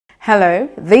Hello,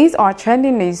 these are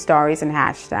trending news stories and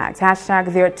hashtags.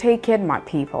 Hashtag they're taking my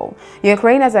people.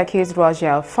 Ukraine has accused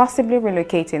Russia of forcibly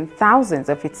relocating thousands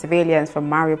of its civilians from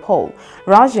Mariupol.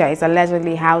 Russia is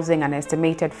allegedly housing an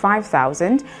estimated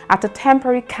 5,000 at a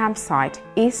temporary campsite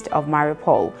east of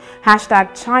Mariupol.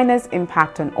 Hashtag China's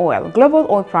impact on oil. Global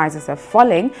oil prices are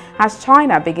falling as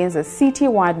China begins a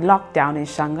city-wide lockdown in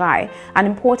Shanghai, an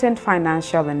important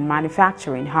financial and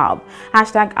manufacturing hub.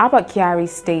 Hashtag Abba Kyari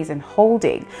stays in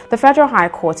holding. The Federal High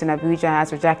Court in Abuja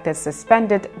has rejected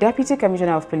suspended Deputy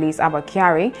Commissioner of Police Abba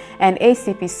Kyari and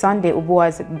ACP Sunday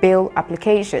Ubua's bail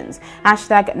applications.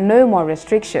 Hashtag no more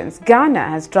restrictions. Ghana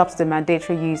has dropped the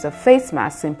mandatory use of face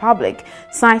masks in public,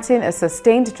 citing a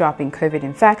sustained drop in COVID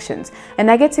infections. A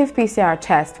negative PCR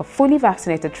test for fully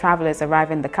vaccinated travelers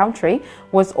arriving in the country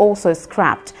was also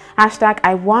scrapped. Hashtag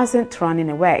I wasn't running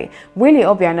away. Willie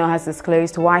Obiano has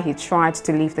disclosed why he tried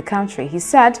to leave the country. He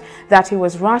said that he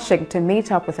was rushing to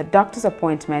meet up with a doctor's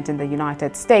appointment in the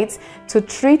United States to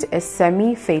treat a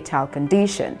semi-fatal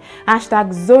condition.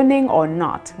 Hashtag zoning or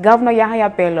not. Governor Yahaya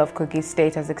Bello of Kogi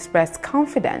State has expressed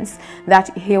confidence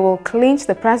that he will clinch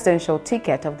the presidential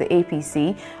ticket of the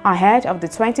APC ahead of the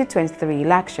 2023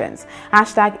 elections.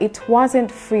 Hashtag it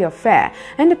wasn't free or fair.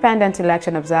 Independent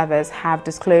election observers have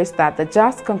disclosed that the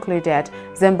just concluded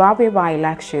Zimbabwe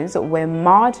by-elections were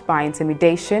marred by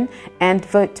intimidation and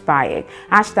vote buying.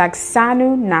 Hashtag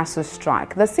SANU NASU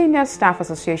strike. The Senior Staff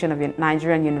Association of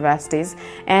Nigerian Universities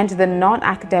and the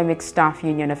Non-Academic Staff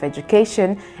Union of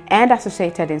Education and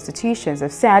Associated Institutions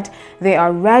have said they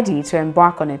are ready to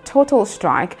embark on a total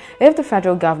strike if the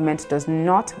federal government does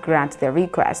not grant their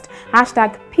request.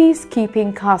 Hashtag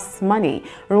peacekeeping costs money.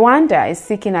 Rwanda is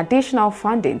seeking additional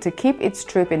funding to keep its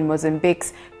troops in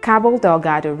Mozambique's Cabo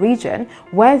Delgado region,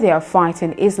 where they are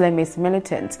fighting Islamist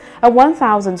militants. A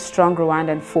 1,000-strong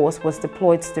Rwandan force was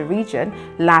deployed to the region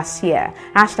last year.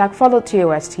 Hashtag follow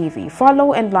TOS TV.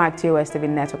 Follow and like TOS TV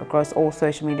Network across all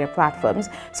social media platforms.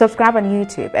 Subscribe on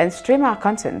YouTube and stream our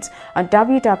content on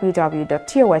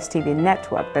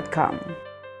www.tostvnetwork.com.